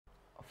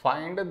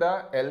Find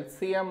the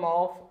LCM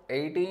of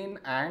 18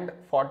 and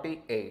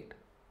 48.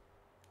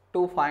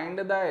 To find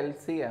the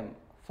LCM,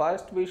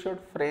 first we should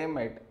frame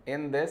it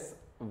in this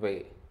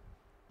way.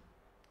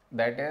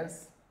 That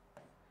is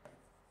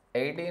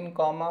 18,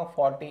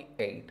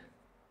 48.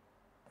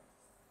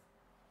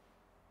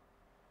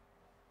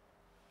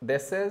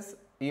 This is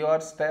your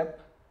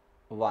step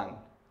 1.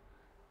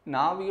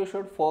 Now you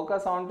should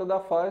focus on to the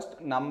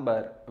first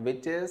number,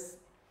 which is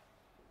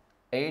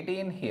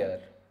 18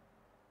 here.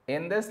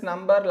 In this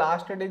number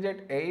last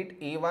digit 8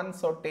 even,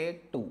 so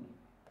take 2.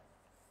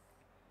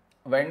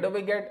 When do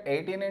we get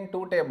 18 in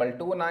 2 table?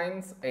 2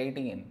 9s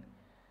 18.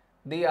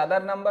 The other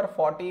number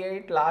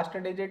 48 last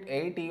digit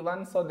 8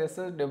 even, so this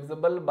is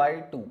divisible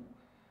by 2.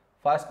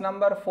 First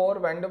number 4,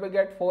 when do we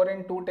get 4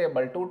 in 2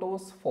 table? 2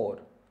 2s 4.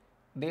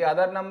 The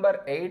other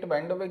number 8,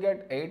 when do we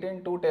get 8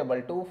 in 2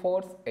 table? 2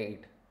 4s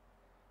 8.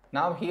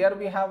 Now here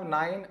we have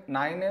 9,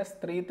 9 is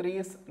 3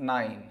 3s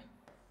 9.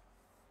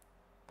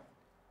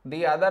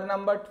 The other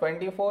number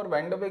 24,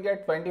 when do we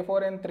get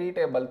 24 in 3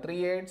 table?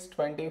 3 8s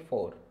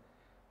 24.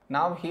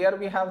 Now here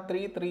we have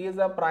 3, 3 is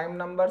a prime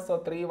number, so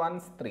 3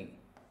 1s 3.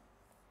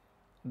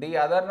 The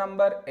other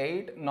number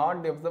 8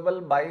 not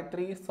divisible by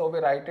 3, so we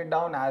write it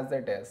down as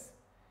it is.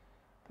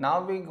 Now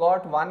we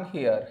got 1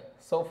 here,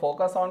 so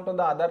focus on to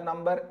the other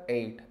number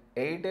 8.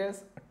 8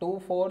 is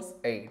 2 4s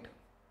 8.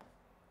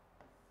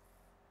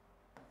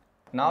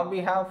 Now we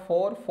have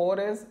 4, 4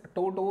 is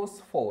 2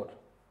 2s 4.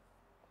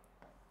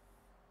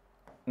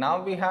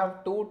 Now we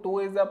have 2, 2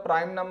 is a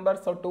prime number,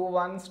 so 2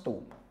 1s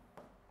 2.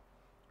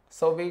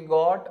 So we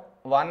got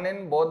 1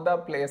 in both the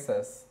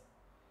places.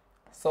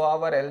 So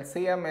our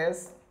LCM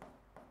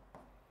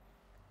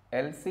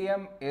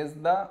is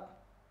the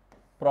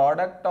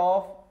product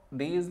of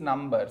these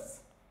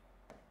numbers.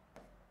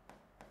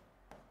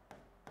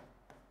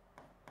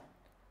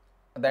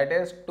 That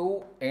is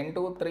 2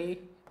 into 3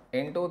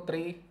 into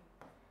 3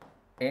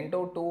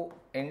 into 2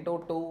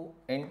 into 2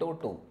 into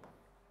 2.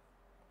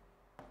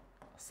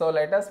 So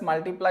let us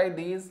multiply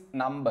these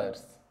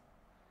numbers.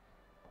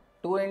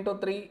 2 into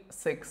 3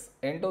 6,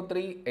 into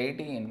 3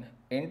 18,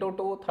 into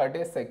 2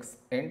 36,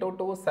 into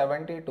 2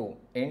 72,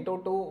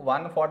 into 2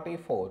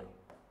 144.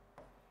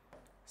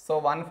 So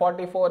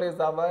 144 is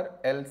our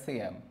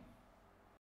LCM.